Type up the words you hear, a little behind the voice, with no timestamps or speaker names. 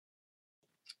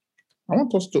I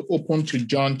want us to open to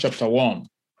John chapter 1.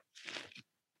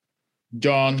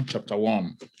 John chapter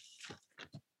 1.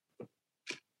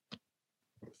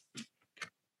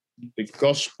 The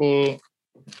Gospel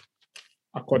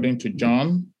according to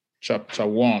John chapter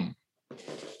 1.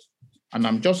 And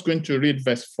I'm just going to read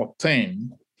verse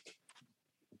 14.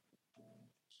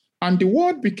 And the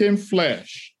Word became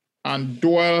flesh and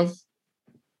dwelt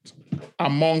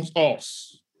amongst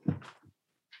us.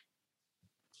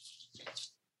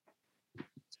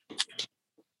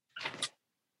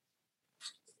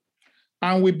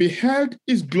 And we beheld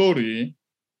his glory,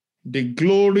 the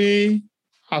glory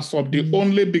as of the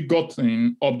only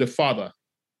begotten of the Father,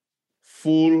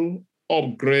 full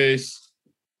of grace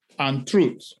and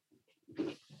truth.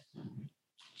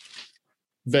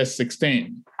 Verse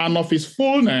 16, and of his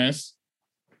fullness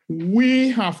we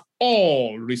have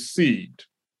all received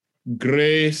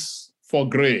grace for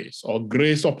grace, or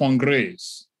grace upon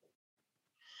grace.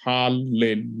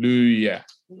 Hallelujah.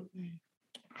 Amen.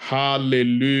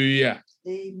 Hallelujah.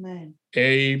 Amen.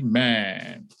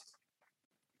 Amen.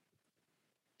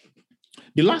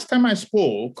 The last time I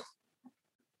spoke,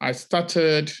 I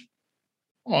started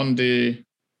on the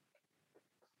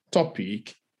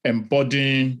topic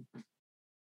embodying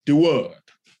the word.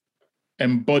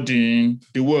 Embodying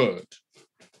the word.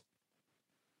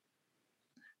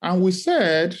 And we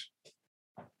said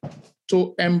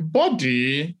to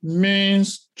embody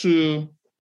means to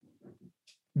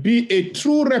be a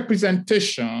true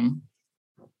representation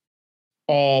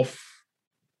of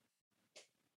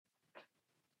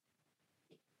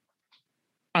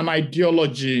an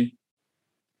ideology,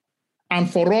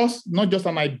 and for us, not just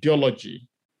an ideology,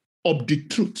 of the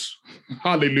truth.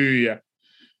 Hallelujah.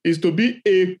 Is to be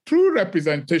a true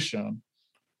representation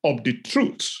of the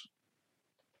truth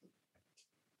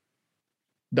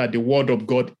that the Word of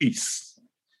God is.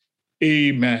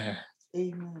 Amen.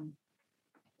 Amen.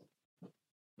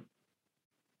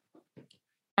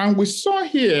 And we saw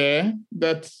here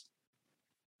that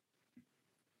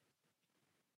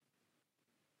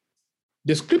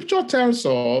the scripture tells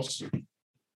us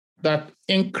that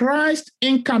in Christ's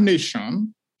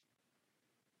incarnation,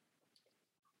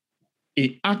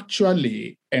 he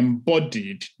actually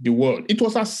embodied the word. It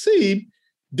was as if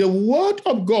the word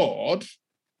of God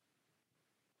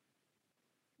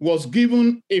was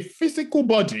given a physical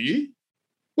body,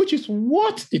 which is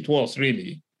what it was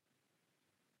really,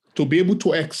 to be able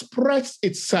to express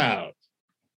itself.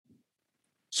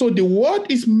 So the word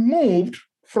is moved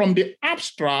from the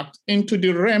abstract into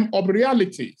the realm of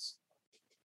realities.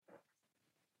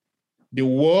 The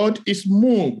word is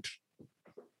moved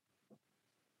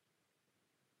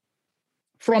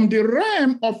from the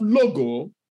realm of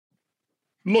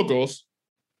logos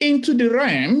into the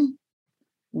realm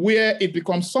where it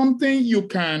becomes something you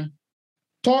can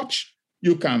touch,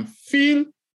 you can feel,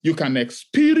 you can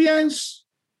experience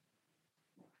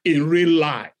in real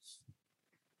life.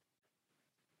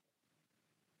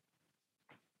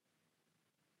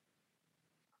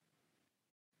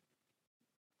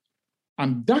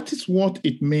 And that is what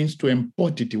it means to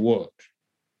embody the word.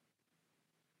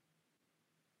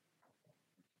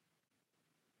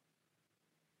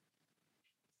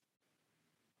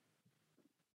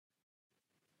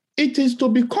 It is to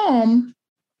become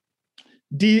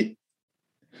a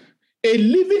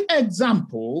living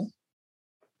example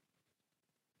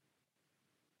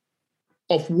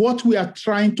of what we are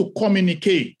trying to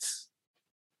communicate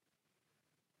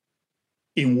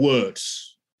in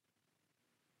words.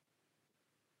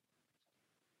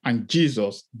 And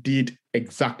Jesus did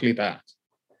exactly that.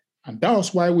 And that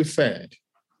was why we said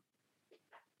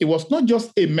it was not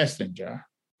just a messenger,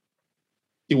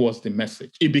 it was the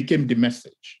message. It became the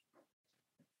message.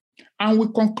 And we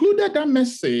concluded that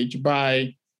message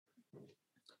by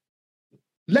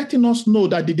letting us know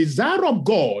that the desire of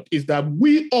God is that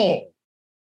we all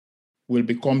will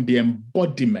become the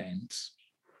embodiment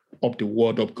of the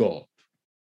word of God.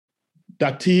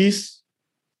 That is,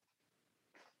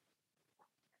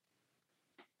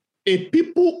 a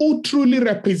people who truly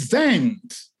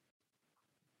represent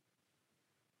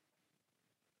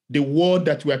the word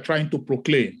that we are trying to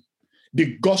proclaim,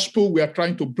 the gospel we are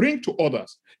trying to bring to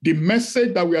others, the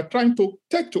message that we are trying to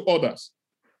take to others.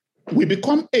 We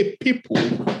become a people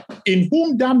in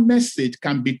whom that message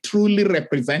can be truly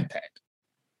represented.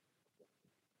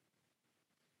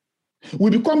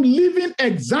 We become living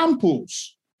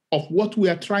examples of what we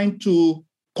are trying to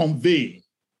convey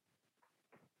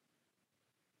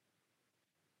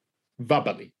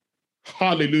verbally.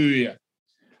 Hallelujah.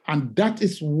 And that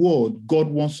is what God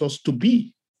wants us to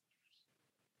be.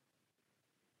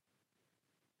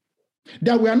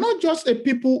 That we are not just a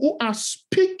people who are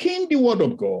speaking the word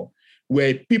of God.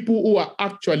 were people who are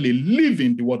actually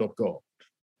living the word of God.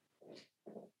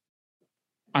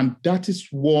 And that is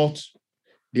what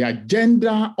the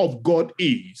agenda of God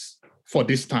is for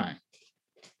this time.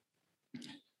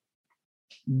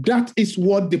 That is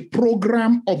what the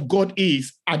program of God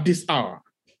is at this hour.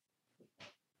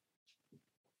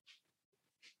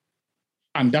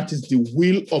 And that is the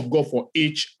will of God for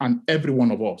each and every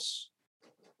one of us.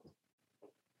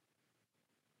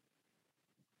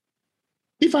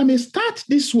 If I may start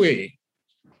this way,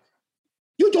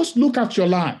 you just look at your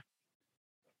life.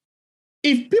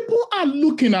 If people are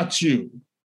looking at you,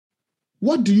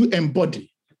 what do you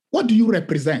embody? What do you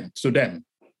represent to them?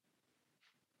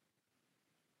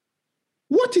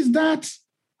 What is that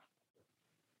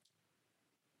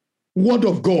word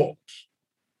of God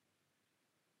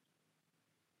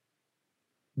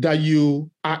that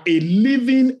you are a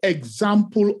living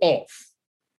example of?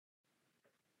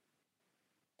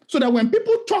 So that when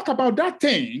people talk about that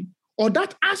thing or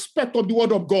that aspect of the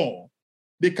word of God,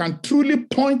 they can truly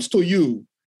point to you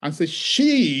and say,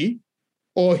 she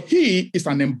or he is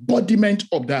an embodiment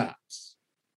of that.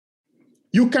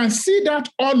 You can see that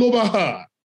all over her.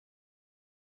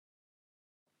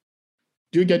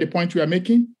 Do you get the point we are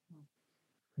making?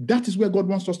 That is where God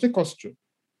wants us to take us to.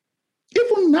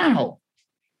 Even now,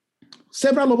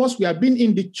 several of us, we have been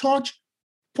in the church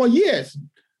for years,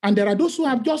 and there are those who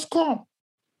have just come.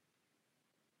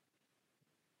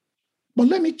 But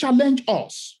let me challenge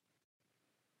us.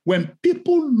 When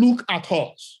people look at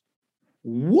us,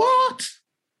 what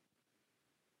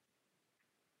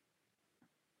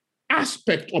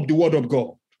aspect of the word of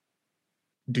God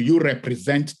do you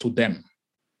represent to them?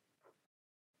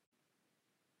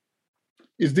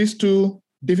 Is this too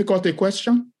difficult a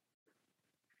question?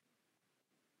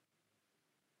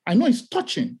 I know it's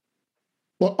touching,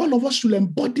 but all of us should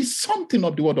embody something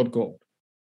of the word of God.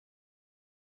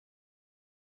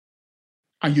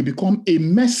 And you become a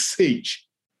message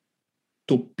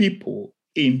to people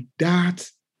in that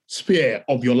sphere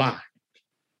of your life.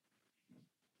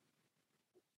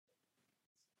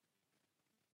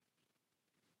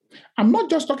 I'm not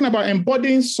just talking about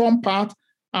embodying some part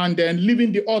and then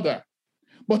leaving the other,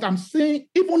 but I'm saying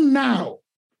even now,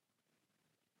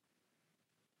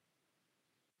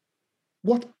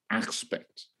 what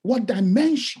aspect, what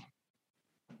dimension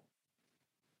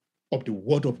of the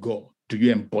word of God do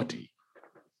you embody?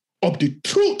 Of the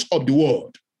truth of the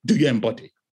word do you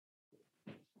embody?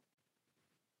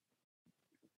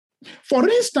 For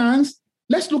instance,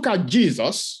 let's look at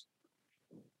Jesus.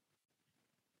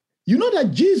 You know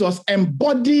that Jesus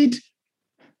embodied,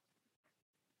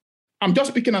 I'm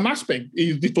just picking an aspect, he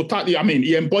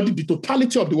embodied the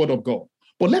totality of the word of God.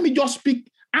 But let me just pick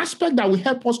aspect that will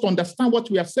help us to understand what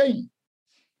we are saying.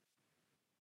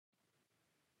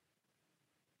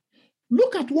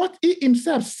 Look at what he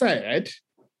himself said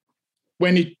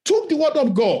when he took the word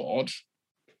of God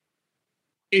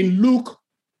in Luke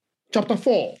chapter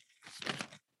 4.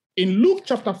 In Luke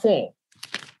chapter 4,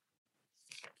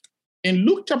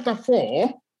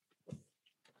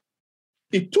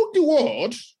 he took the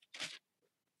word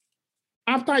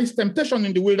after his temptation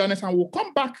in the wilderness, and we'll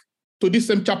come back to this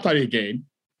same chapter again.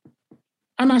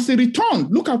 And as he returned,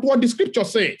 look at what the scripture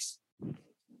says.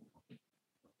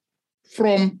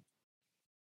 From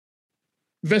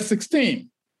verse 16.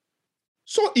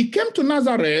 So he came to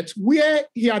Nazareth where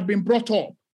he had been brought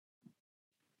up.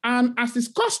 And as his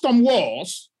custom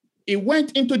was, he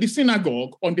went into the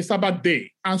synagogue on the Sabbath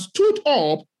day and stood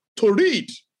up to read.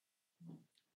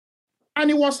 And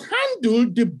he was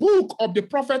handed the book of the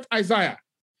prophet Isaiah.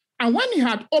 And when he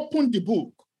had opened the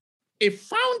book, he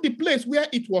found the place where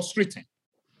it was written,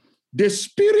 "The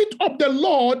Spirit of the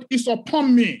Lord is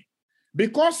upon me,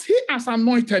 because he has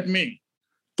anointed me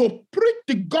to preach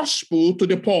the gospel to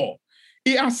the poor.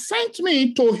 He has sent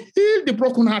me to heal the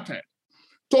brokenhearted,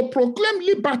 to proclaim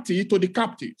liberty to the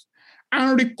captives,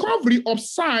 and recovery of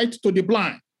sight to the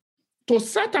blind, to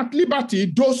set at liberty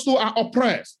those who are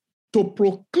oppressed, to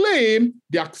proclaim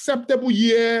the acceptable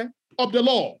year of the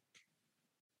Lord."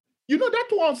 You know, that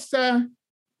was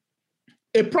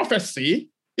a prophecy,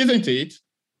 isn't it?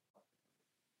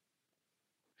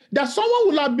 That someone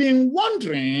would have been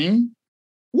wondering,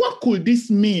 what could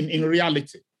this mean in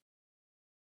reality?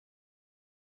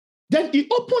 Then he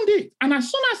opened it, and as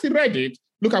soon as he read it,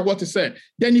 look at what he said.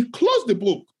 Then he closed the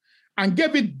book and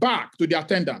gave it back to the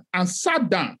attendant and sat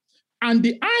down. And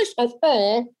the eyes of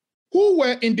all who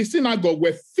were in the synagogue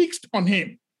were fixed on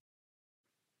him.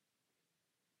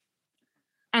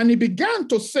 And he began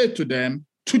to say to them,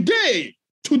 today,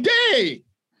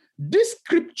 this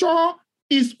scripture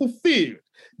is fulfilled.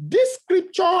 This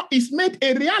scripture is made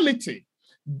a reality.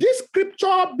 this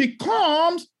scripture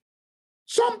becomes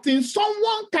something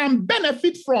someone can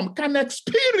benefit from, can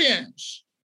experience.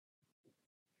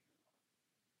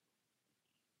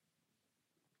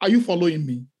 Are you following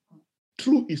me?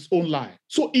 Through his own life.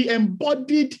 So he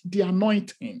embodied the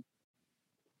anointing.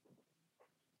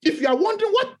 If you are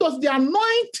wondering, what does the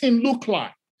anointing look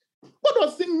like? What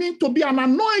does it mean to be an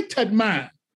anointed man?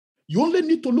 You only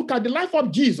need to look at the life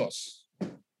of Jesus.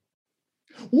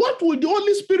 What will the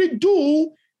Holy Spirit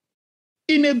do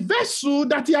in a vessel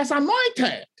that he has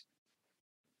anointed?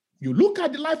 You look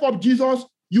at the life of Jesus,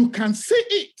 you can see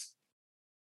it.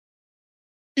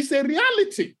 It's a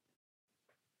reality.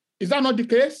 Is that not the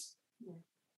case?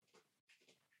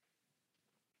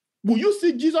 Will you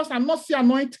see Jesus and not see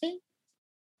anointing?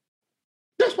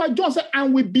 That's why John said,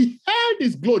 and we beheld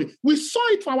his glory. We saw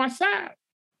it for ourselves.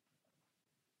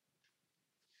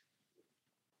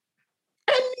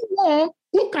 Anyone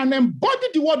who can embody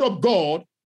the word of God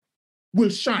will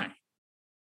shine.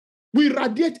 We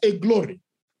radiate a glory.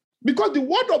 Because the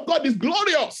word of God is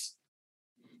glorious.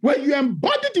 When you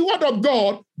embody the word of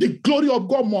God, the glory of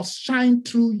God must shine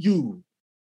through you.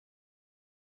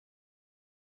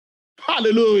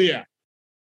 Hallelujah.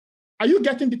 Are you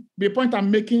getting the point I'm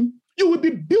making? You will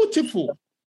be beautiful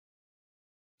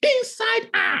inside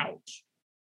out.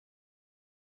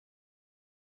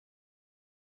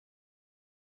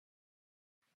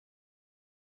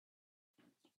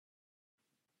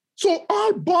 So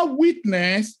all bore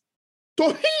witness to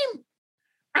him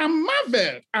and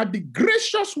marveled at the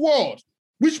gracious word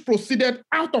which proceeded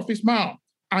out of his mouth.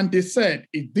 And they said,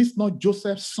 is this not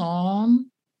Joseph's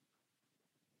son?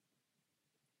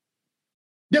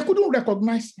 They couldn't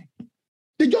recognize him.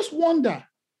 They just wonder,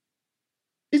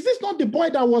 is this not the boy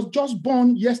that was just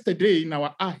born yesterday in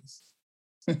our eyes?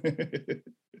 The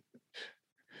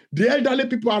elderly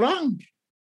people around.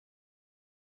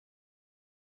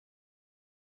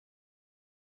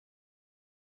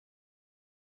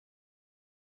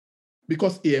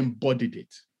 Because he embodied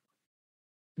it.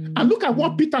 Mm-hmm. And look at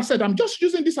what Peter said. I'm just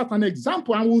using this as an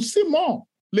example, and we'll see more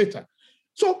later.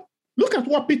 So look at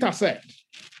what Peter said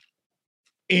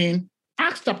in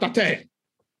Acts chapter 10.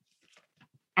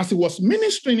 As he was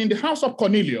ministering in the house of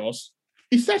Cornelius,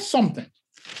 he said something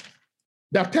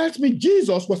that tells me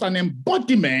Jesus was an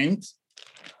embodiment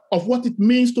of what it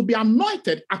means to be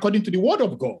anointed according to the word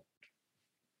of God.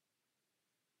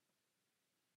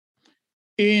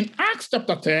 In Acts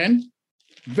chapter 10,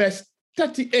 verse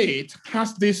 38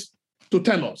 has this to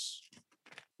tell us.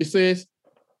 It says,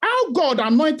 how God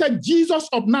anointed Jesus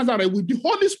of Nazareth with the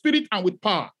Holy Spirit and with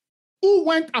power, who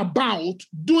went about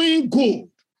doing good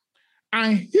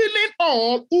and healing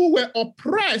all who were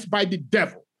oppressed by the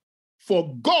devil,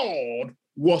 for God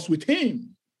was with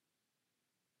him.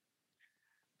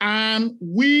 And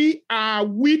we are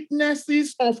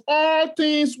witnesses of all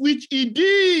things which he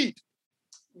did,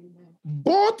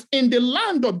 both in the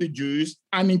land of the Jews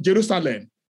and in Jerusalem.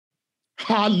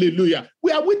 Hallelujah.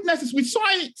 We are witnesses. We saw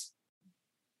it.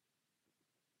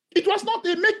 It was not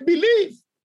a make-believe.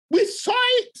 We saw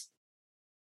it.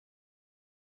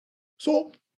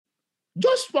 So,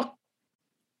 just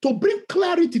to bring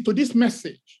clarity to this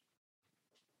message,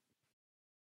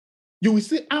 you will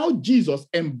see how Jesus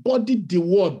embodied the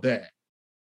word there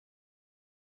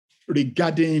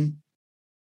regarding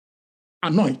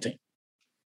anointing.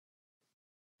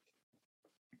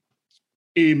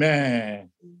 Amen.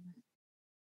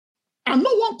 And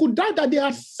no one could doubt that they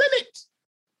had seen it.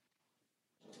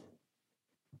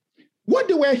 What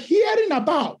they were hearing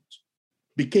about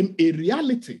became a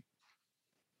reality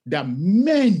that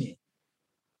many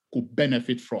could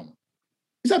benefit from.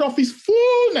 He said of his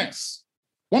fullness.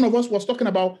 One of us was talking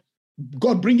about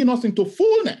God bringing us into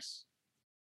fullness.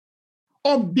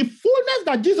 Of the fullness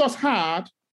that Jesus had,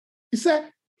 he said,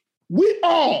 we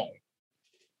all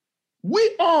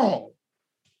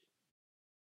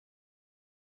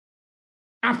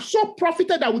have so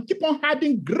profited that we keep on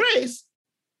having grace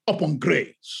upon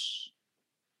grace.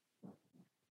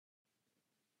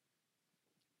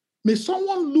 May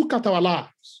someone look at our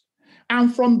lives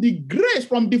and from the grace,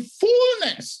 from the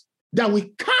fullness that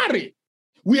we carry,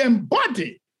 we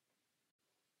embody,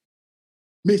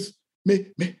 may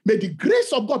the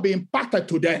grace of God be imparted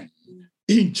to them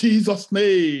in Jesus'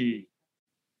 name.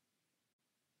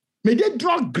 May they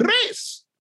draw grace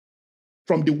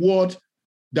from the word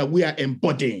that we are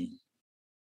embodying.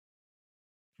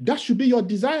 That should be your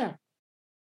desire.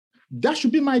 That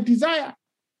should be my desire.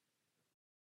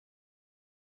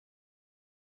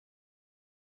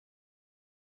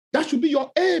 That should be your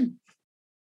aim.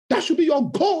 That should be your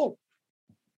goal.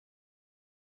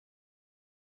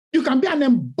 You can be an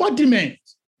embodiment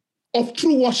of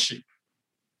true worship.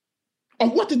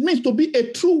 of what it means to be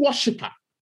a true worshiper.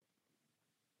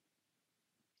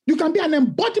 You can be an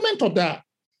embodiment of that.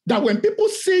 That when people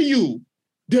see you,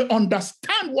 they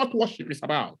understand what worship is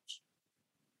about.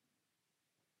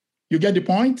 You get the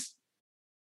point?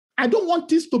 I don't want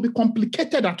this to be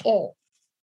complicated at all.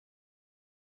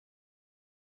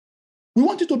 We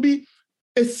want it to be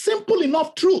a simple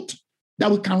enough truth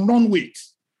that we can run with.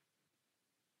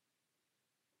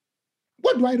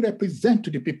 What do I represent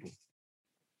to the people?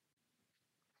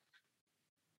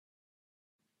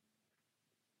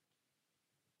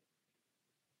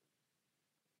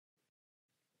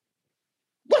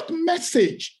 What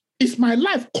message is my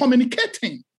life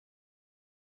communicating?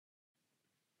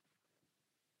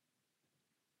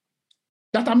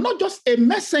 That I'm not just a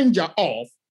messenger of,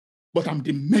 but I'm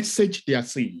the message they are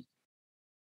seeing.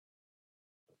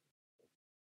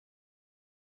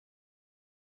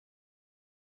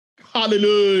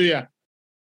 Hallelujah.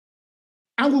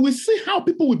 And we will see how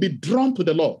people will be drawn to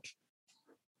the Lord.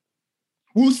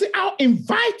 We will see how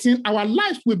inviting our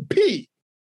lives will be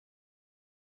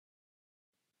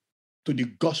to the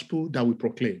gospel that we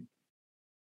proclaim.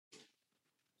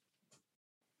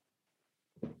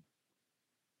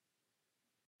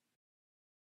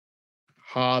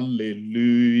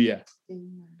 Hallelujah.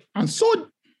 Amen. And so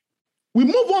we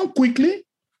move on quickly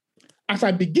as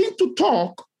I begin to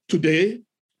talk today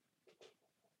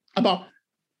about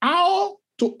how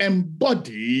to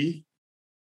embody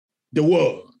the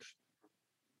word.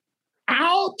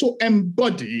 How to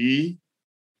embody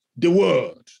the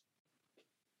word.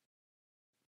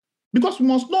 Because we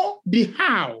must know the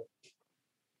how.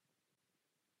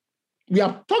 We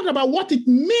have talked about what it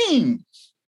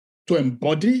means to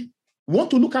embody. We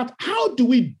want to look at how do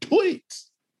we do it?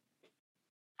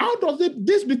 How does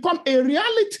this become a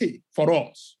reality for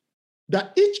us?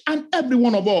 That each and every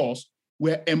one of us,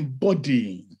 we're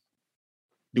embodying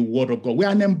the word of God. We're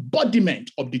an embodiment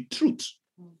of the truth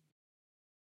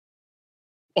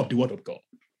of the word of God.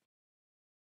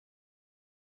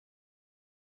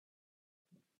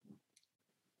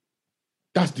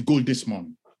 That's the goal this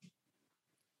morning.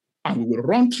 And we will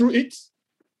run through it.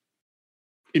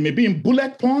 It may be in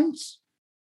bullet points,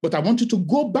 but I want you to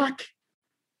go back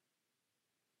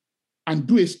and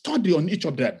do a study on each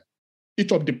of them.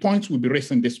 Each of the points we'll be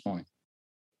raising this morning.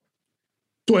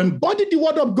 To embody the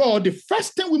word of God, the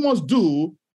first thing we must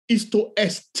do is to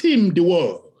esteem the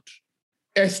word.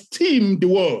 Esteem the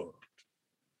word.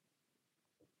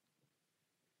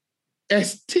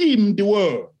 Esteem the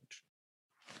word.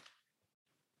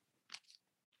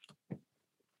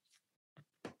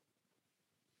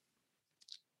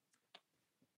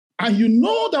 And you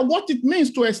know that what it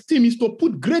means to esteem is to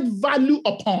put great value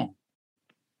upon.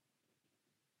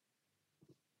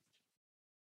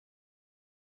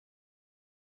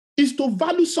 Is to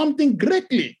value something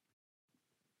greatly.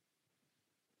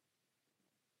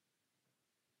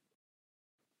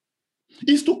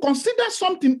 Is to consider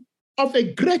something of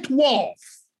a great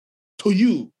worth to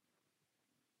you.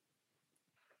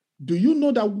 Do you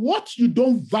know that what you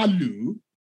don't value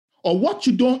or what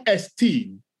you don't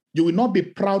esteem, you will not be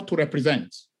proud to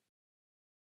represent?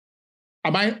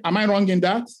 Am I wrong in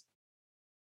that?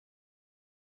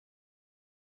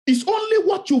 It's only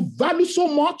what you value so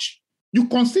much, you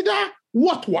consider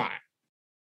worthwhile,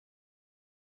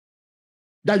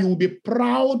 that you will be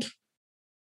proud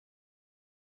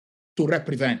to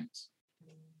represent.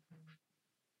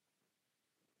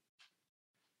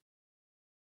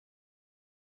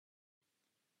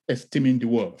 Esteeming the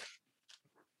word.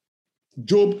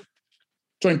 Job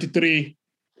 23,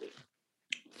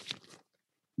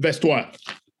 verse 12.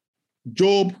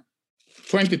 Job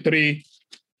 23,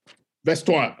 verse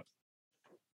 12.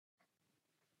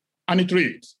 And it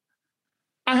reads,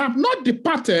 I have not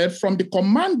departed from the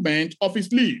commandment of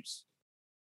his lips.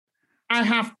 I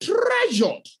have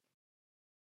treasured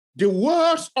the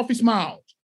words of his mouth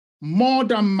more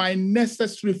than my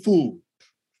necessary food.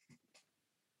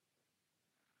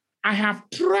 I have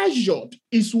treasured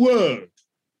his word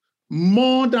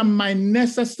more than my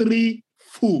necessary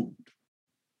food.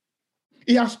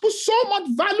 He has put so much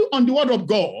value on the word of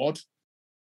God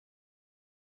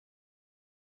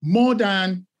more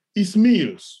than his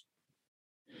meals,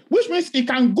 which means he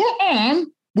can go on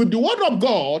with the word of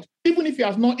God even if he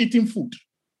has not eaten food.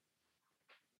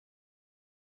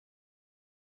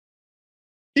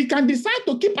 He can decide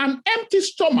to keep an empty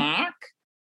stomach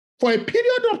for a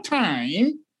period of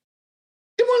time,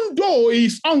 even though he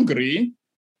is hungry,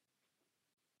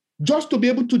 just to be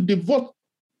able to devote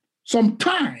some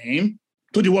time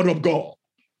to the word of God.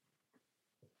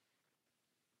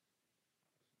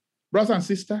 Brothers and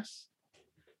sisters,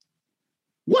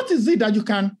 what is it that you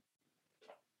can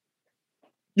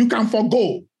you can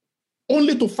forgo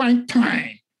only to find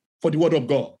time for the word of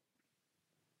God.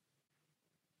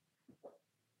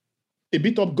 A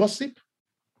bit of gossip.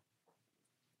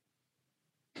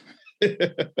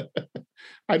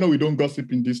 I know we don't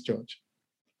gossip in this church.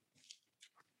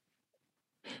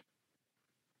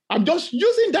 I'm just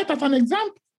using that as an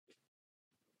example.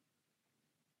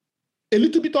 A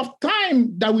little bit of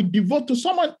time that we devote to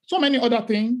so many other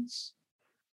things.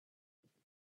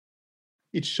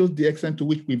 It shows the extent to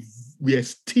which we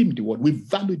esteem the word, we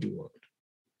value the word.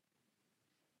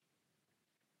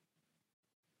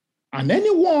 And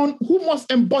anyone who must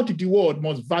embody the word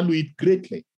must value it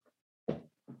greatly.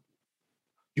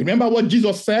 You remember what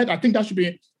Jesus said? I think that should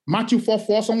be Matthew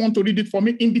 4:4. Someone to read it for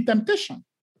me. In the temptation.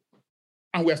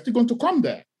 And we're still going to come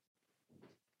there.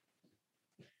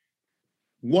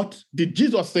 What did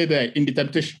Jesus say there in the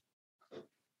temptation?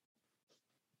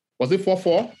 Was it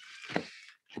 4:4?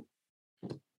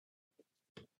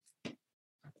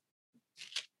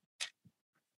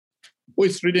 Who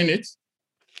is reading it?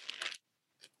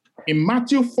 In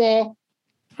Matthew 4,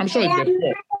 I'm sure it's verse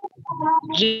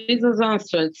 4. Jesus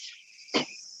answered,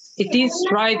 "It is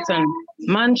written,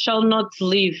 man shall not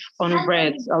live on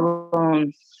bread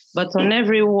alone, but on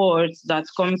every word that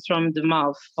comes from the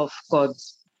mouth of God."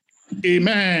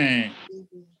 Amen.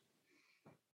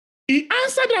 He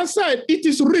answered and said, "It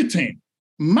is written,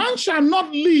 man shall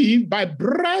not live by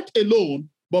bread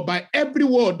alone, but by every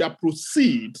word that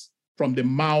proceeds from the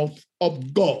mouth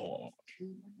of God."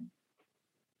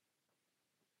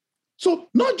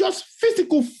 So not just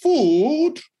physical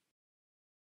food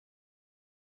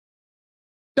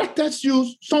that tells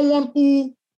you someone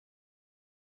who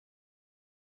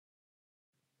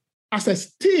has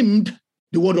esteemed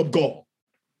the word of God.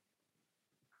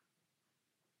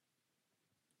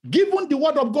 Given the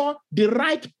word of God the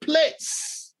right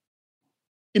place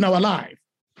in our life,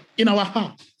 in our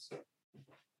hearts,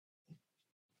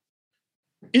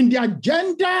 in the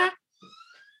agenda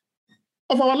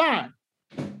of our life.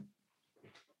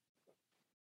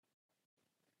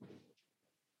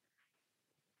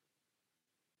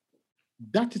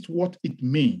 That is what it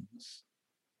means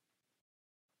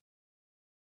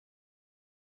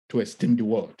to esteem the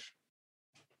word.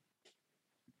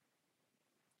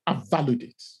 I value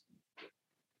it.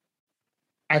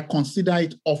 I consider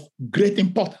it of great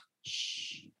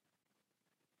importance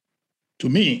to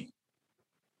me.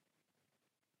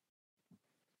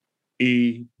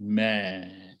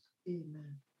 Amen.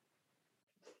 Amen.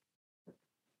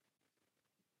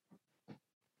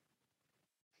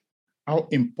 How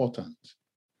important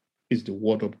is the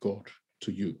word of God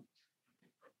to you?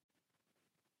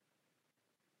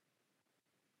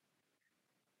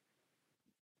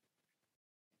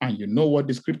 And you know what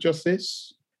the scripture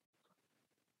says?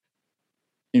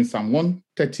 In Psalm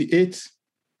 138,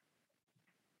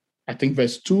 I think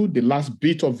verse 2, the last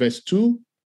bit of verse 2,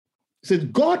 it says,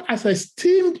 God has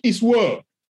esteemed his word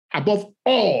above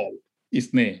all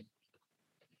his name.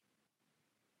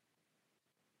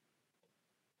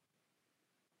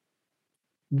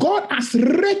 God has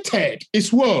rated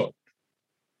his word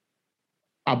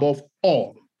above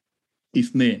all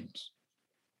his names.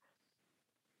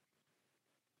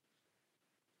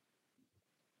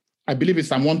 I believe it's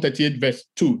Psalm 138, verse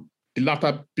 2, the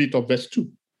latter bit of verse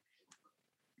 2.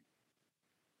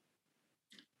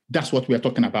 That's what we are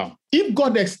talking about. If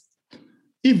God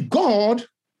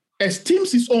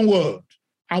esteems his own word,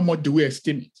 how much do we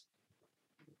esteem it?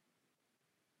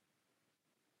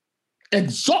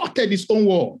 Exalted his own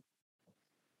word.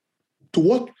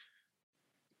 To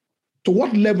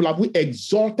what level have we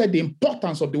exalted the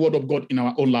importance of the word of God in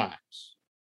our own lives?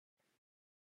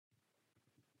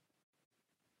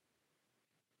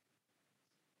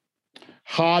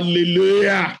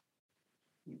 Hallelujah.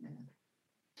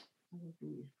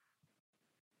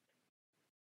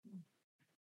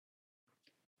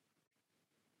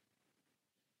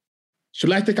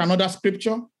 Should I take another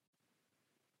scripture?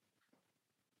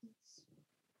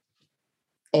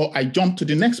 Or I jump to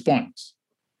the next point?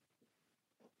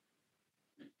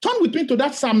 Turn with me to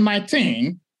that Psalm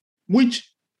 19,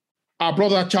 which our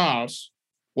brother Charles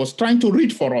was trying to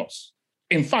read for us.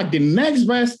 In fact, the next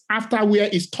verse after where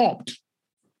he stopped.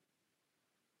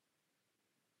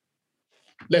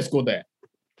 Let's go there.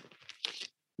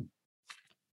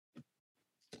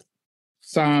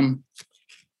 Psalm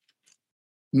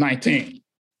 19.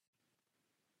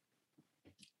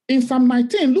 In Psalm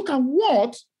 19, look at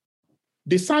what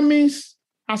the psalmist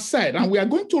has said, and we are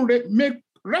going to make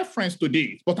reference to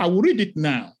this, but I will read it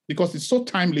now because it's so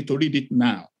timely to read it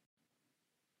now.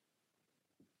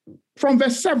 From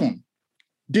verse 7,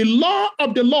 the law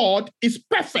of the Lord is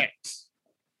perfect,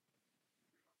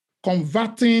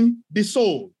 converting the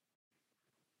soul,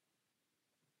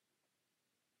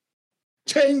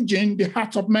 changing the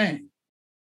heart of man.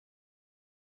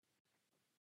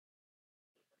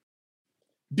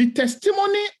 The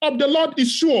testimony of the Lord is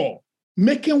sure,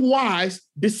 making wise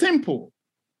the simple.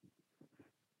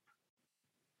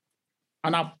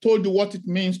 And I've told you what it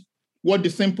means, what the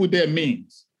simple there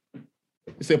means.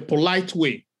 It's a polite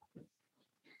way.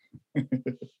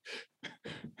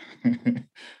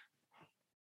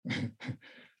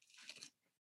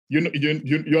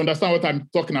 You understand what I'm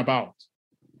talking about?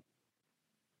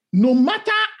 No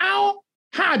matter how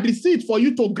hard it is for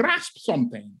you to grasp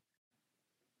something,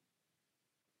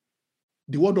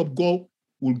 the word of God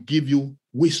will give you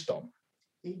wisdom.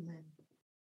 Amen.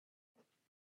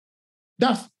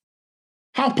 That's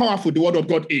how powerful the word of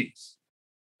God is.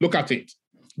 Look at it.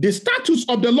 The statutes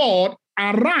of the Lord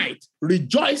are right,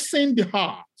 rejoicing the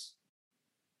heart.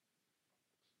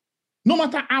 No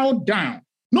matter how down,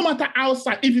 no matter how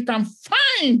sad, if you can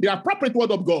find the appropriate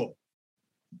word of God,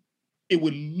 it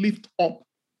will lift up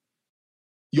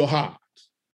your heart.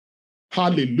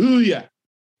 Hallelujah.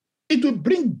 It will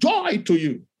bring joy to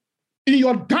you in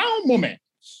your down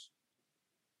moments.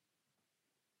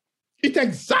 It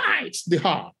excites the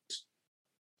heart.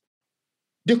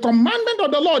 The commandment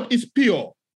of the Lord is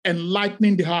pure,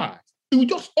 enlightening the heart. It will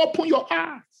just open your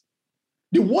heart.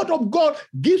 The word of God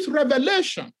gives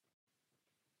revelation,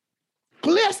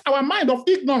 clears our mind of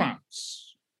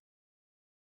ignorance.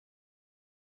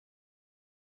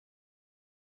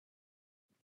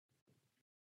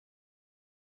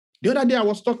 The other day, I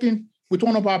was talking with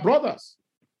one of our brothers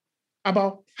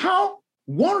about how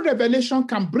one revelation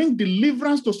can bring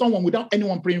deliverance to someone without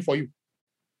anyone praying for you,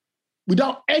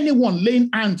 without anyone laying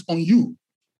hands on you.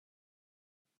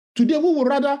 Today,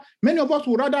 many of us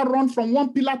would rather run from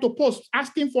one pillar to post,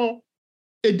 asking for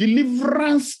a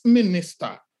deliverance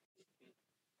minister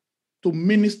to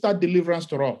minister deliverance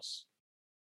to us.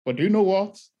 But do you know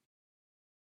what?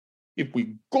 If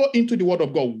we go into the word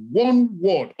of God, one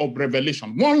word of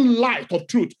revelation, one light of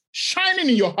truth shining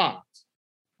in your heart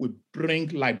will bring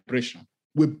liberation,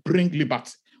 will bring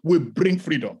liberty, will bring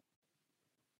freedom,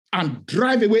 and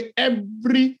drive away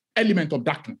every element of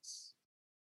darkness.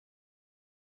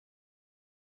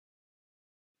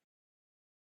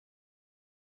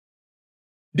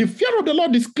 The fear of the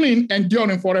Lord is clean,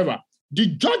 enduring forever. The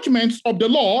judgments of the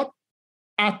Lord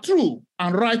are true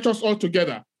and righteous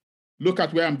altogether. Look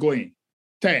at where I'm going.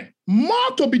 10.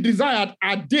 More to be desired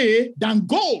are they than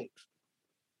gold,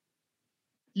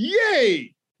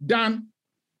 yea, than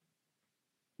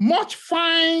much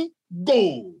fine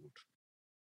gold.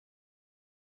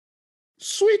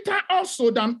 Sweeter also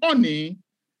than honey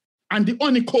and the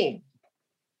honeycomb.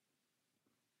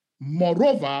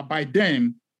 Moreover, by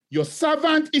them your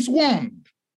servant is warned,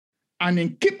 and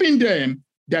in keeping them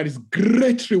there is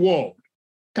great reward.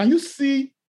 Can you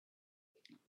see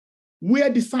where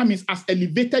the psalmist has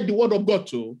elevated the word of God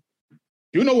to?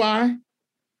 Do you know why?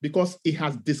 Because he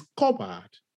has discovered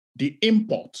the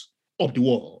import of the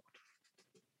word.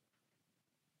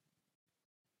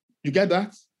 You get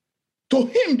that? To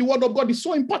him, the word of God is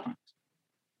so important.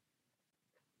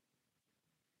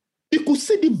 He could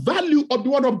see the value of the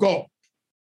word of God.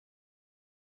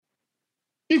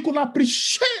 He could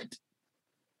appreciate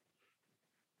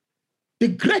the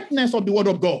greatness of the word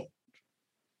of God.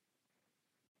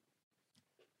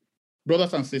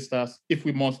 Brothers and sisters, if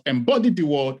we must embody the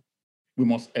word, we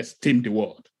must esteem the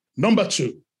word. Number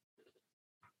 2.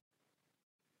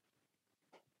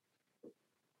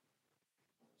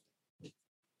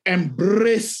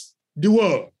 Embrace the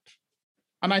word.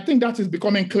 And I think that is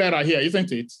becoming clearer here,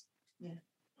 isn't it? Yeah.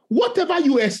 Whatever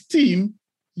you esteem,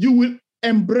 you will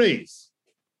embrace.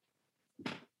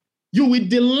 You will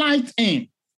delight in.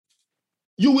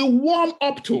 You will warm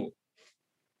up to.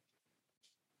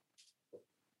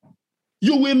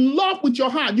 You will love with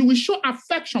your heart. You will show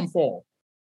affection for.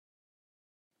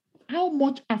 How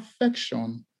much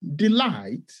affection,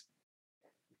 delight,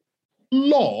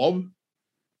 love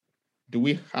do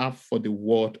we have for the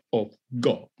word of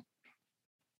God?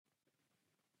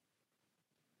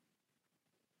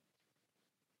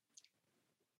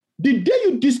 The day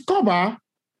you discover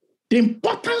the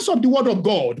importance of the word of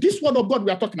God, this word of God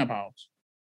we are talking about,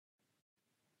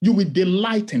 you will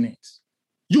delight in it.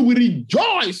 You will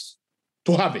rejoice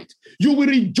to have it. You will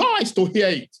rejoice to hear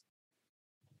it.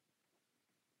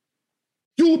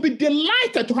 You will be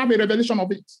delighted to have a revelation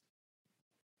of it.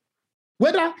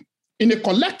 Whether in a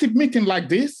collective meeting like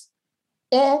this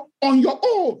or on your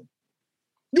own,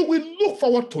 you will look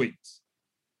forward to it.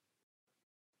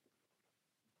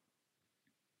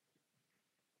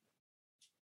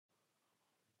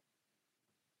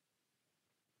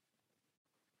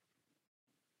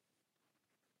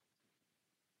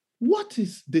 What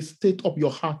is the state of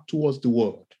your heart towards the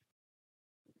word?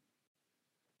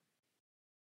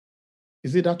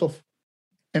 Is it that of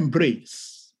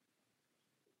embrace?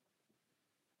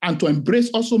 And to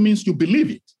embrace also means you believe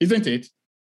it, isn't it?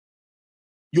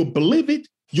 You believe it,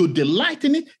 you delight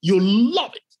in it, you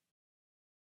love it.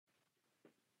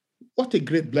 What a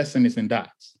great blessing is in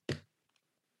that.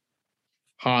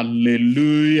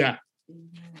 Hallelujah.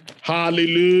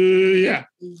 Hallelujah.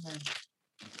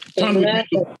 Turn with me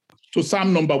to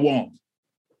Psalm number 1.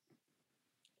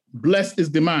 Blessed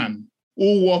is the man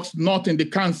who walks not in the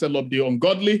counsel of the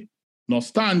ungodly, nor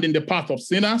stand in the path of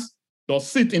sinners, nor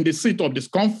sit in the seat of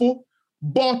discomfort,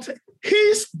 but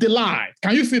his delight,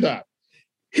 can you see that?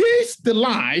 His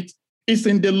delight is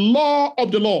in the law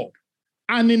of the Lord,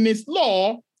 and in his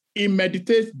law he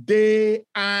meditates day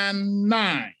and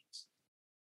night.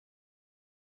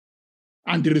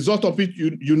 And the result of it,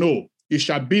 you know, it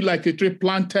shall be like a tree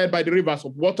planted by the rivers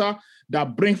of water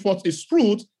that bring forth its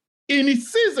fruit in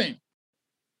its season,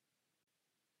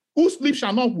 whose leaf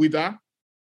shall not wither,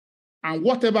 and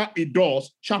whatever it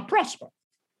does shall prosper.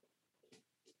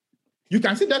 You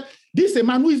can see that this is a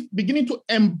man who is beginning to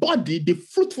embody the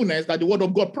fruitfulness that the word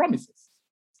of God promises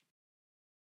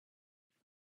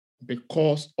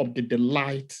because of the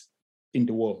delight in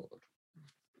the word.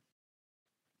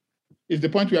 Is the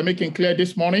point we are making clear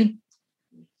this morning?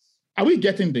 Are we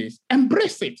getting this?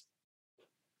 Embrace it.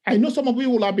 I know some of you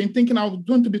will have been thinking I was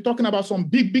going to be talking about some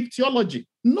big theology.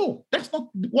 No, that's not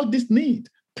what this needs.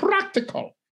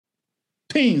 Practical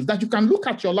things that you can look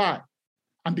at your life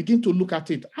and begin to look at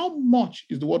it. How much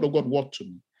is the word of God worth to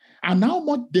me? And how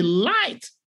much delight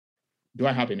do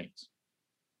I have in it?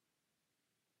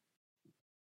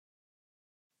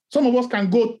 Some of us can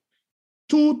go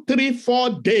 2, 3, 4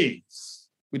 days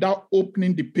without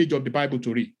opening the page of the Bible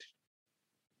to read.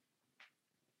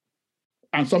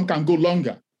 And some can go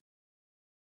longer.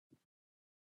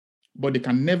 But they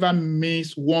can never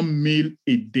miss one meal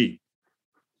a day.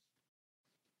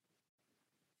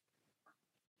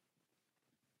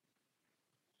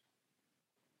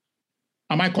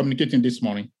 Am I communicating this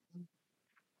morning?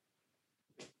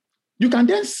 You can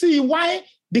then see why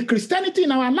the Christianity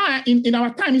in our life, in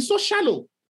our time, is so shallow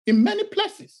in many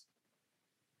places.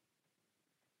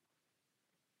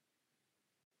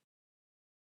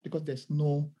 Because there's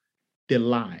no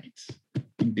delight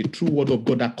in the true word of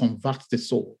God that converts the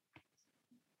soul.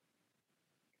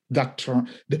 That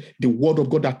the word of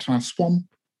God that transforms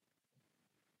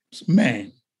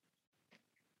men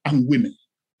and women.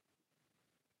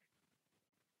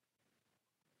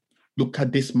 Look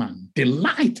at this man,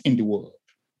 delight in the word.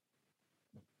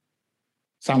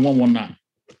 Psalm 119.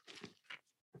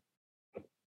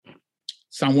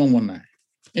 Psalm 119.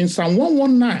 In Psalm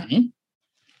 119,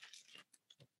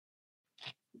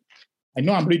 I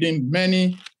know I'm reading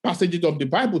many passages of the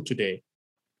Bible today,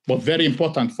 but very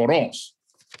important for us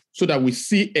so that we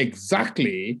see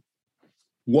exactly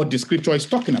what the scripture is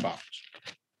talking about.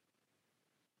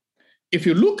 If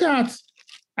you look at,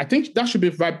 I think that should be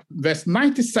verse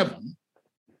 97,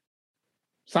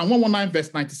 Psalm 119,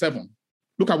 verse 97.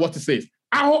 Look at what it says.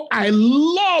 How I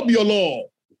love your law.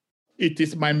 It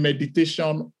is my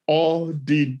meditation all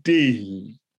the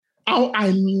day. How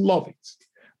I love it.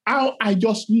 How I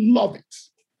just love it.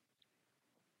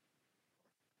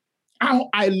 How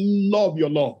I love your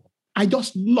law. I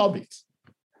just love it.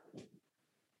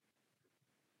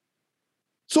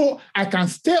 So I can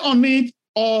stay on it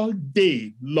all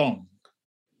day long.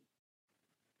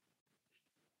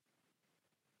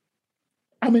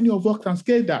 How many of us can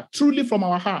say that truly from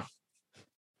our heart?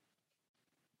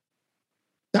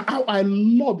 That how I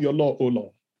love your law, O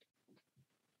Lord.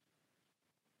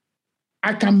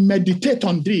 I can meditate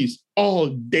on this all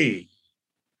day.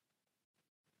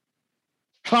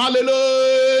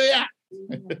 Hallelujah.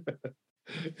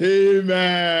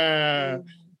 Amen.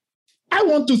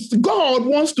 God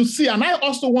wants to see, and I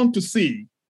also want to see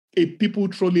a people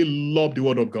truly love the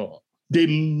word of God. They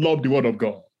love the word of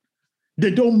God.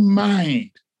 They don't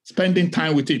mind spending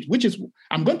time with it, which is,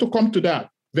 I'm going to come to that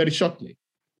very shortly.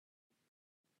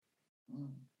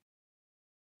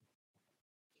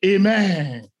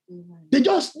 Amen. They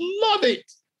just love it.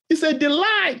 It's a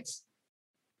delight.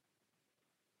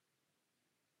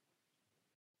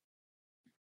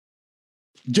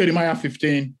 Jeremiah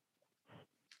 15,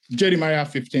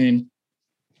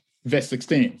 verse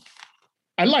 16.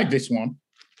 I like this one,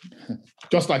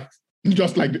 just like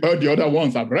the other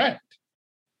ones I've read.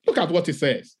 Look at what it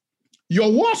says.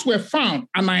 Your words were found,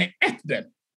 and I ate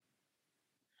them.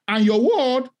 And your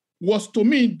word was to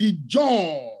me the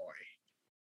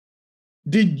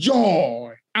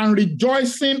joy and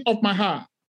rejoicing of my heart.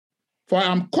 For I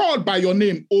am called by your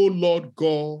name, O Lord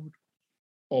God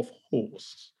of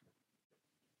hosts.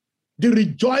 The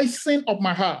rejoicing of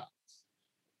my heart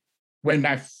when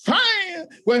I find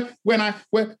when I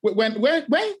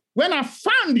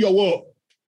found your word,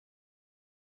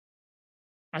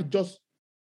 I just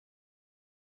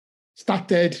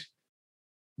started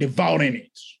devouring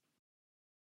it,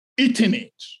 eating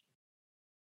it,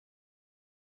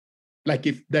 like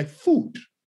if the food.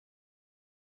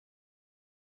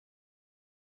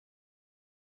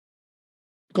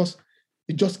 Because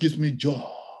it just gives me joy.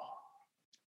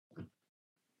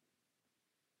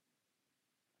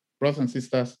 Brothers and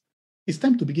sisters, it's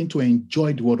time to begin to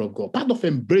enjoy the word of God. Part of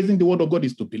embracing the word of God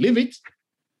is to believe it,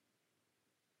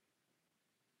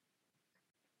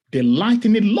 delight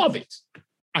in it, love it,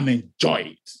 and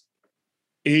enjoy it.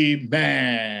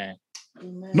 Amen.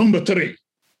 Amen. Number 3.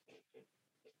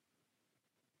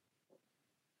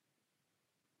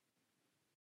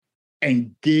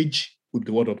 Engage with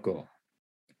the word of God.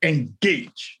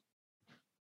 Engage.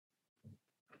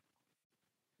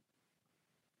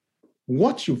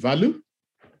 What you value,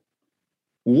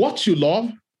 what you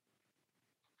love,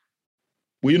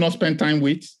 will you not spend time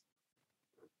with?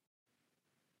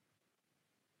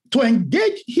 To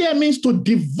engage here means to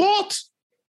devote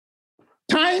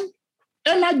time,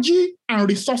 energy, and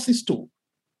resources to.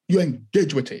 You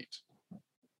engage with it.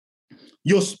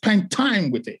 You spend time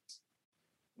with it.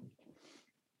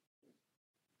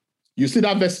 You see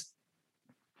that verse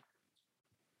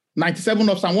 97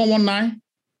 of Psalm 119?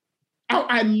 How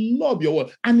I love your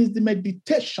word. And it's the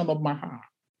meditation of my heart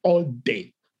all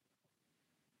day.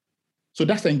 So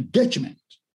that's engagement.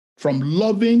 From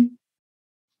loving,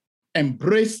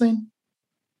 embracing,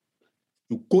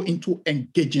 you go into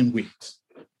engaging with.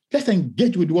 Let's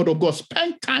engage with the word of God.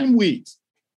 Spend time with.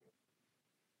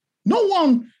 No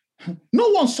one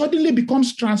suddenly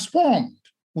becomes transformed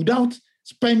without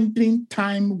spending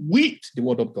time with the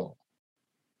word of God.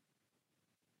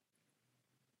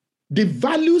 The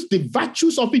values, the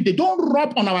virtues of it, they don't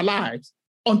rub on our lives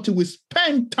until we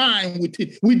spend time with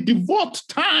it. We devote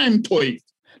time to it.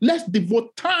 Let's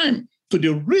devote time to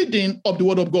the reading of the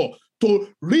word of God, to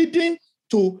reading,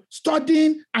 to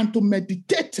studying, and to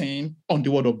meditating on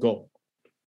the word of God.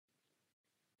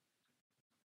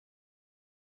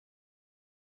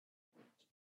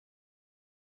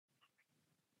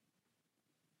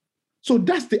 So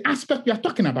that's the aspect we are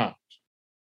talking about.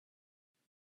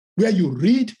 Where you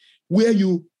read, where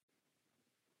you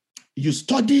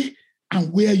study,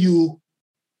 and where you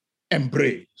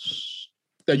embrace.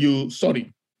 That you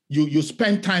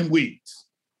spend time with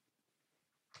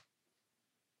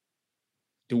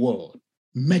the word,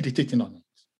 meditating on it.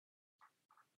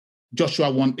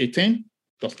 Joshua 1:18.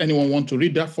 Does anyone want to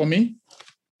read that for me?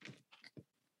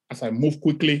 As I move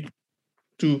quickly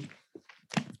to,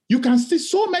 you can see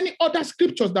so many other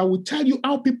scriptures that will tell you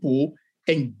how people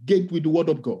engage with the word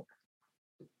of God.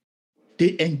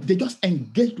 They just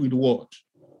engaged with the word.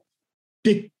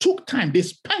 They took time, they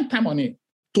spent time on it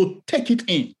to take it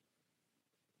in,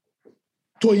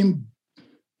 to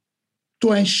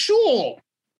ensure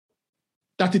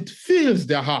that it fills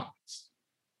their hearts.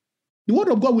 The word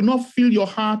of God will not fill your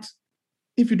heart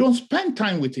if you don't spend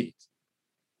time with it.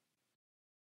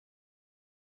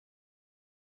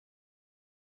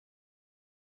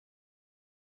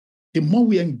 The more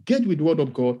we engage with the word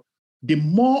of God, the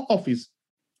more of its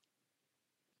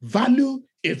value,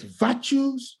 its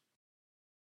virtues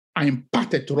are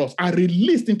imparted to us, are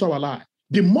released into our life.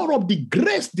 The more of the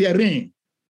grace therein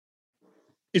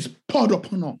is poured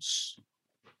upon us.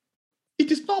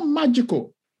 It is not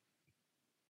magical.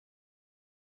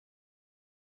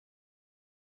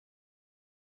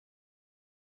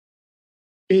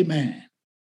 Amen.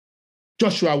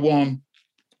 Joshua 1,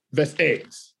 verse 8.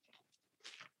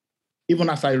 Even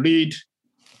as I read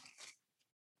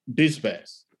this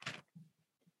verse,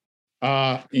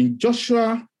 in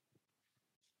Joshua,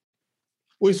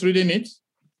 who is reading it?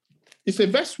 It's a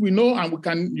verse we know, and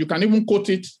you can even quote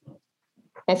it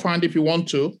offhand if you want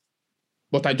to,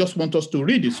 but I just want us to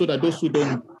read it so that those who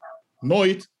don't know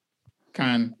it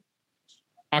can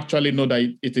actually know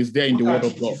that it is there in the word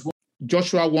of God.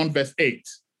 Joshua 1, verse 8.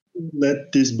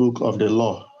 Let this book of the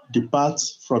law depart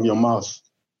from your mouth,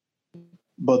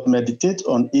 but meditate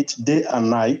on it day and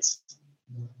night,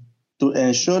 to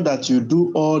ensure that you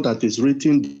do all that is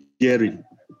written therein.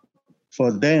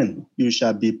 For then you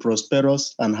shall be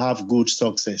prosperous and have good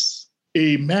success.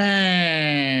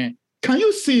 Amen. Can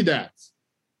you see that?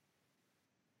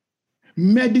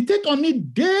 Meditate on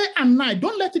it day and night.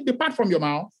 Don't let it depart from your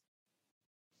mouth.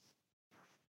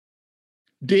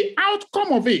 The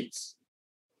outcome of it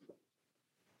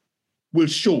will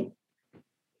show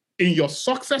in your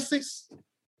successes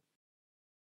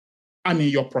and in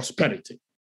your prosperity.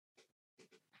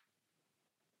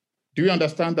 Do you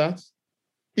understand that?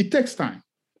 It takes time.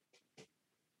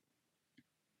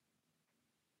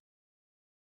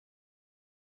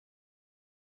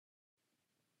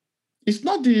 It's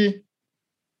not the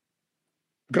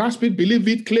grasp it, believe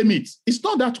it, claim it. It's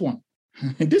not that one.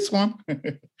 This one,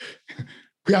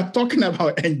 we are talking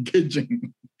about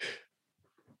engaging.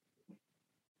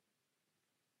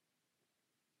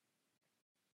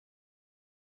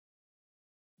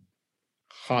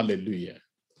 Hallelujah.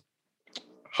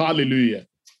 Hallelujah.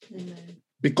 Amen.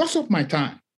 Because of my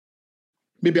time,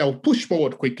 maybe I'll push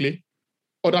forward quickly.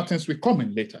 Other things will come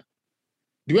in later.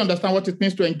 Do you understand what it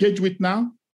means to engage with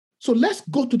now? So let's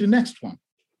go to the next one.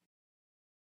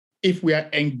 If we are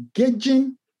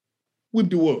engaging with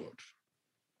the word,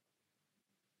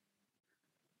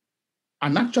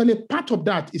 and actually part of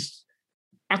that is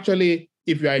actually,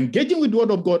 if you are engaging with the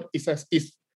word of God, it's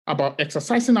about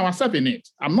exercising ourselves in it.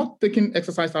 I'm not taking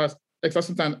exercising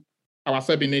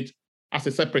ourselves in it as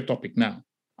a separate topic now.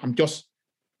 I'm just,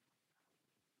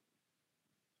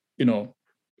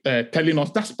 telling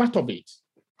us that's part of it.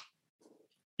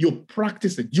 You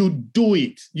practice it, you do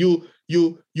it, you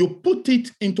put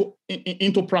it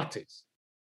into practice.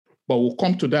 But we'll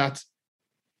come to that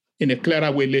in a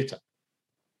clearer way later.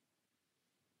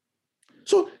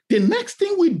 So the next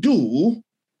thing we do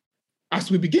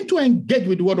as we begin to engage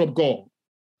with the word of God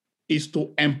is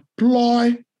to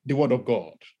employ the word of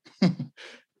God.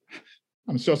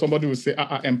 I'm sure somebody will say,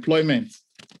 employment.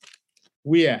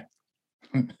 Where?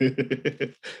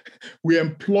 We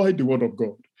employ the word of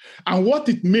God. And what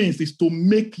it means is to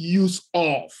make use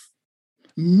of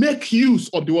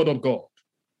the word of God.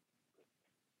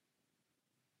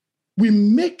 We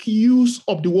make use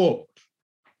of the word.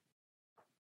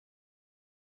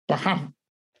 Perhaps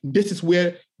this is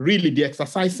where really the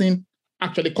exercising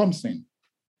actually comes in.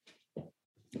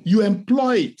 You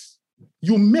employ it.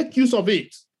 You make use of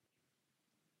it.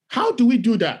 How do we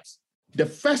do that? The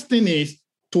first thing is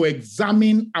to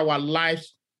examine our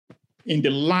lives in the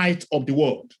light of the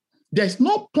word. There's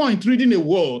no point reading a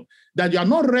word that you are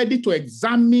not ready to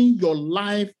examine your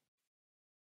life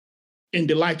in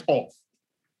the light of.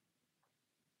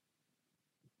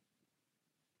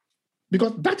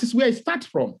 Because that is where it starts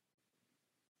from.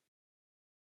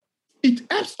 It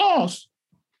helps us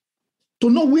to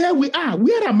know where we are.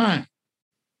 Where am I?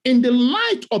 In the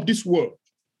light of this world.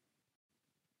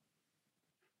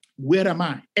 Where am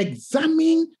I?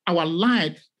 Examine our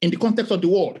life in the context of the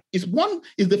word is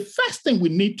the first thing we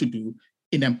need to do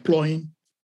in employing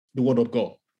the word of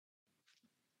God.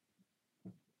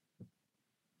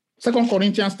 2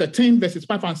 Corinthians 13, verses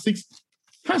 5 and 6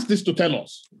 has this to tell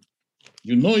us.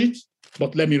 You know it,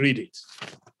 but let me read it.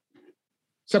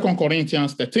 2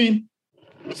 Corinthians 13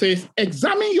 says,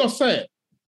 examine yourself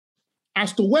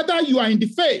as to whether you are in the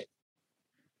faith.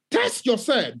 Test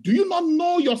yourself. Do you not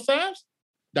know yourselves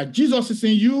that Jesus is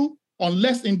in you,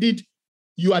 unless indeed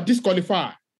you are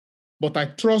disqualified? But I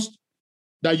trust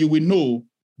that you will know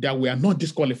that we are not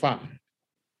disqualified.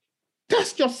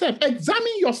 Test yourself.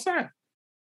 Examine yourself.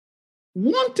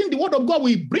 One thing the word of God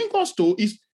will bring us to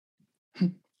is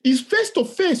face to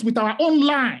face with our own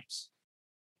lives.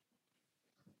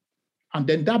 And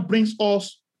then that brings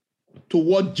us to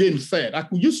what James said. I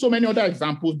could use so many other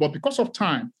examples, but because of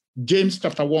time, James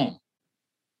chapter 1.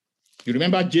 You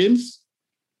remember James?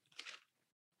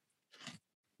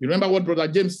 You remember what Brother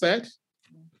James said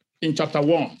in chapter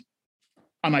 1?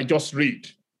 And I just read.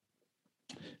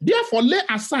 Therefore, lay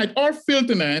aside all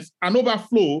filthiness and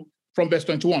overflow from verse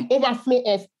 21, overflow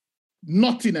of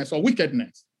naughtiness or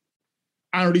wickedness,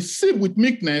 and receive with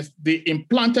meekness the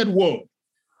implanted word,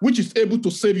 which is able to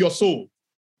save your soul.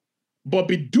 But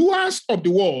be doers of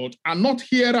the word and not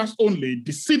hearers only,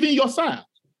 deceiving yourselves.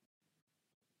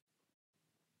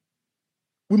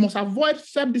 We must avoid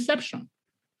self-deception.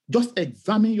 Just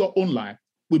examine your own life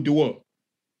with the word.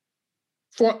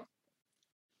 For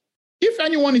if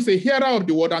anyone is a hearer of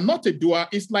the word and not a doer,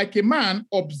 it's like a man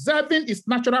observing his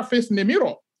natural face in a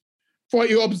mirror. For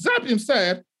he observes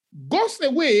himself, goes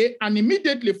away, and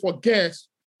immediately forgets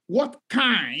what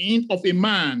kind of a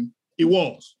man he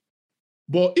was.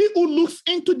 But he who looks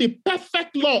into the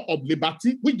perfect law of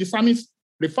liberty, which the psalmist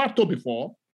referred to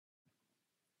before,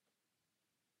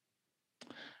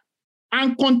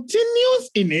 and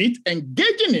continues in it,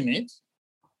 engaging in it,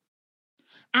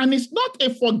 and is not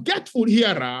a forgetful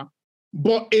hearer,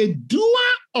 but a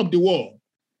doer of the word,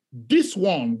 this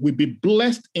one will be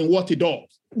blessed in what he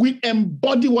does. We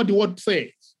embody what the word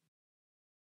says.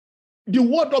 The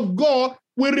word of God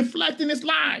will reflect in his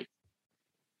life.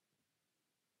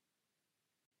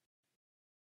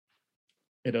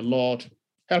 May the Lord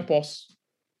help us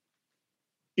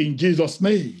in Jesus'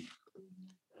 name.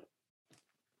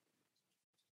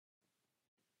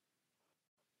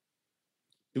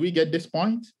 Do we get this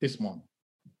point this morning?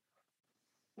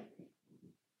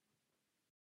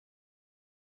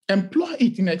 Employ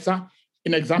it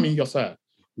in examining yourself.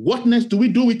 What next do we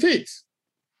do with it?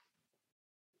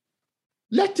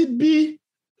 Let it be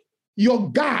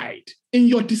your guide in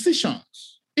your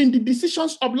decisions, in the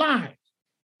decisions of life.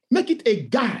 Make it a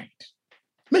guide.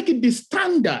 Make it the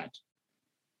standard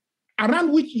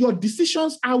around which your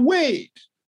decisions are weighed.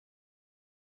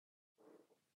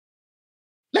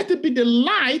 Let it be the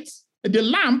light, the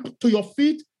lamp to your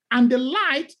feet and the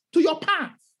light to your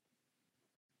path.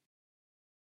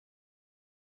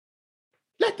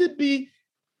 Let it be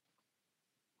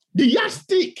the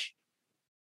yardstick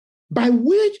by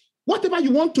which whatever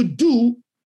you want to do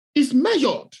is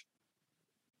measured.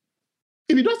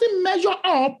 If it doesn't measure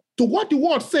up to what the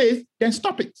word says, then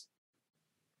stop it.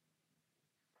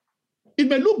 It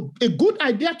may look a good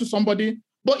idea to somebody,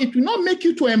 but it will not make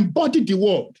you to embody the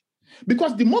word.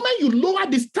 Because the moment you lower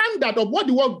the standard of what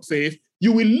the word says,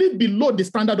 you will live below the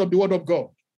standard of the word of God.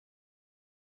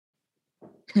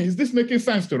 Is this making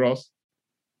sense to us?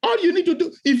 All you need to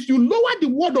do, if you lower the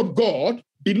word of God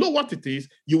below what it is,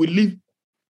 you will live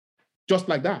just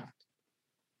like that.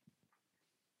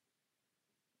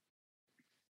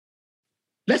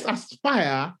 Let's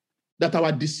aspire that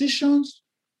our decisions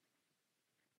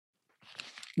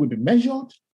will be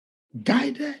measured,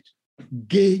 guided,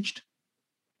 gauged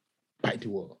by the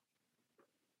word.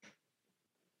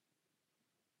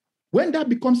 When that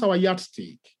becomes our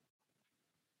yardstick,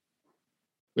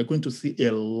 we're going to see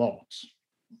a lot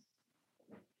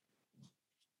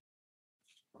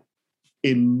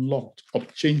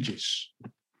of changes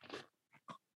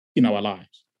in our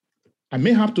lives. I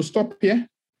may have to stop here.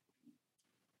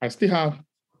 I still have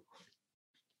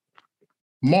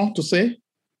more to say,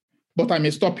 but I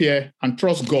may stop here and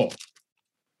trust God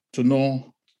to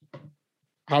know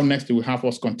how next He will have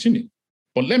us continue.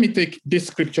 But let me take this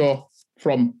scripture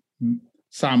from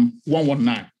Psalm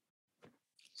 119.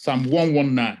 Psalm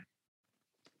 119.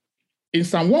 In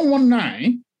Psalm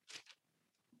 119,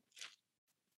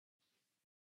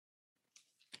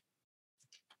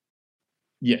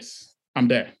 yes, I'm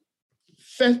there.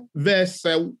 Verse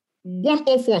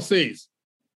 104 says,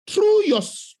 through your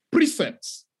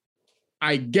precepts,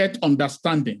 I get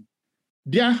understanding.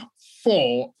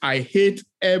 Therefore, I hate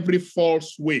every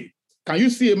false way. Can you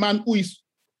see a man who is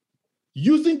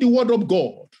using the word of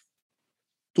God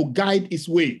to guide his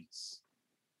ways?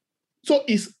 So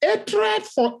his hatred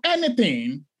for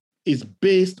anything is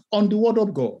based on the word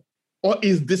of God, or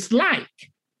his dislike.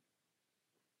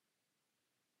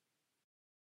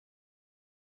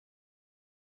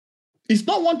 It's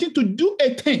not wanting to do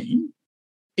a thing,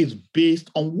 it's based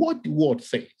on what the word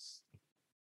says.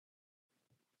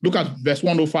 Look at verse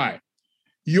 105.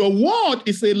 Your word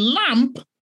is a lamp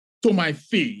to my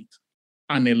feet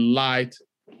and a light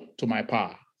to my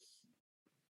path.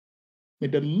 May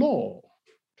the Lord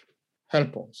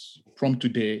help us from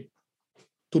today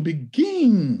to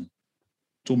begin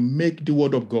to make the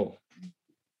word of God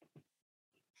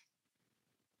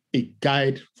a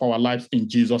guide for our lives in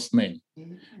Jesus' name.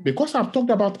 Because I've talked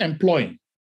about employing,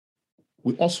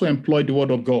 we also employ the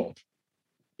word of God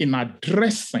in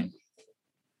addressing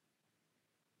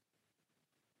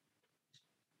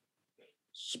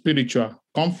spiritual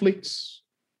conflicts.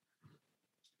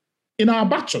 In our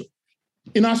battle,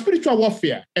 in our spiritual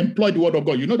warfare, employ the word of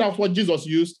God. You know that's what Jesus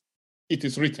used. It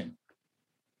is written.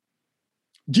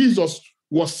 Jesus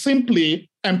was simply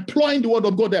employing the word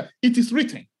of God there. It is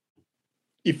written.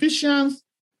 Ephesians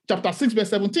chapter 6, verse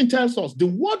 17 tells us the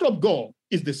word of God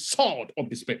is the sword of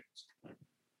the Spirit.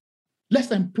 Let's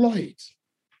employ it.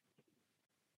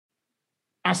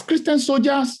 As Christian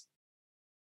soldiers,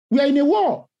 we are in a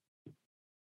war.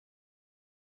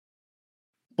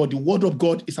 But the word of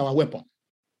God is our weapon.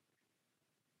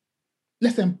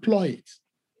 Let's employ it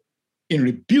in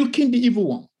rebuking the evil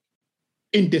one,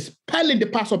 in dispelling the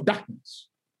powers of darkness.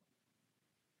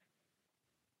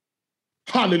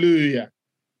 Hallelujah.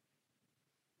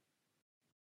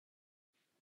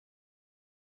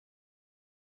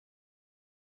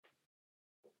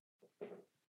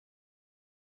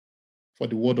 For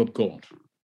the word of God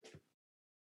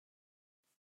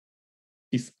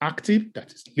is active,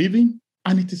 that is living,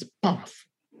 and it is powerful.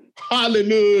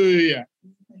 Hallelujah.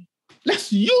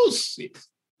 Let's use it.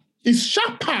 It's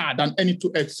sharper than any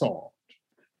two-edged sword.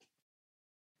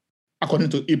 According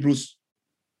to Hebrews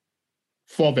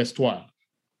 4, verse 12.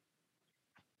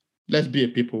 Let's be a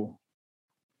people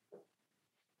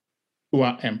who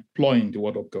are employing the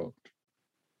word of God.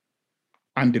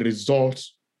 and the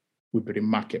results will be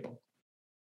remarkable.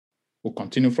 We'll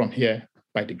continue from here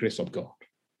by the grace of God.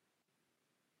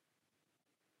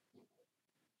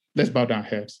 Let's bow down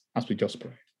heads as we just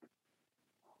pray.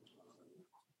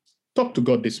 Talk to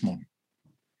God this morning.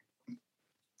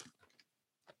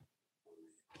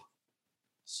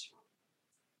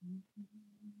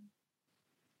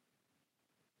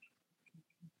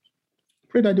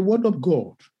 Pray that the word of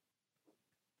God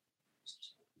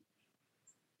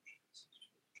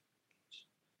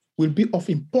will be of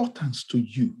importance to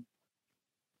you.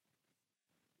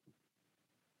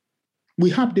 We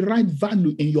have the right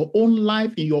value in your own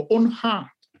life, in your own heart,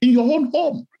 in your own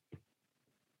home,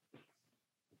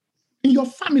 in your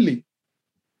family.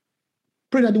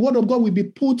 Pray that the word of God will be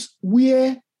put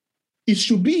where it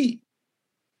should be.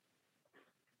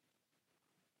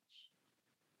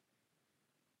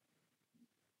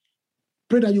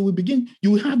 Pray that you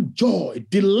will have joy,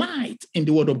 delight in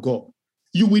the word of God.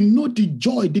 You will know the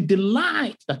joy, the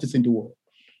delight that is in the word.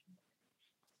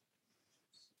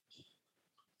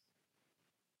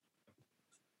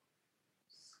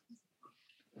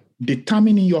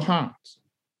 Determine in your heart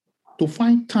to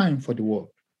find time for the word,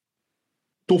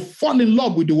 to fall in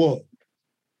love with the word,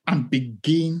 and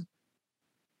begin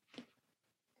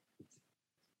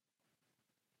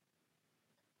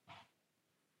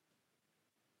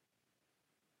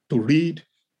to read,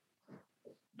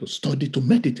 to study, to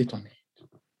meditate on it,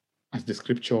 as the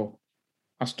scripture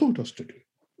has told us to do.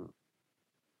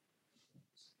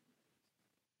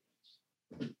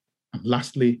 And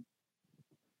lastly,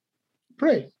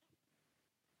 pray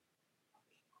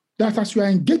that as you are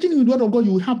engaging in the word of God,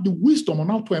 you will have the wisdom on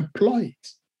how to employ it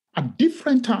at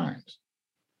different times.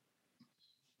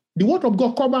 The word of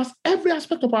God covers every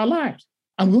aspect of our lives,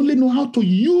 and we only know how to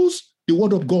use the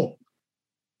word of God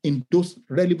in those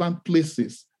relevant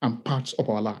places and parts of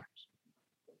our lives.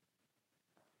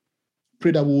 Pray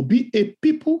that we will be a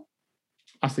people,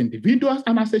 as individuals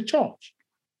and as a church,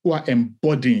 who are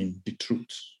embodying the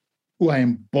truth, who are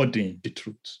embodying the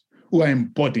truth, who are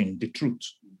embodying the truth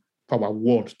for our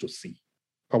world to see,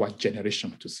 for our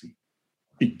generation to see.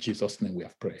 In Jesus' name we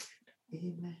have prayed.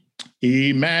 Amen.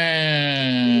 Amen.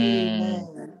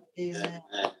 Amen.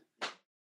 Amen.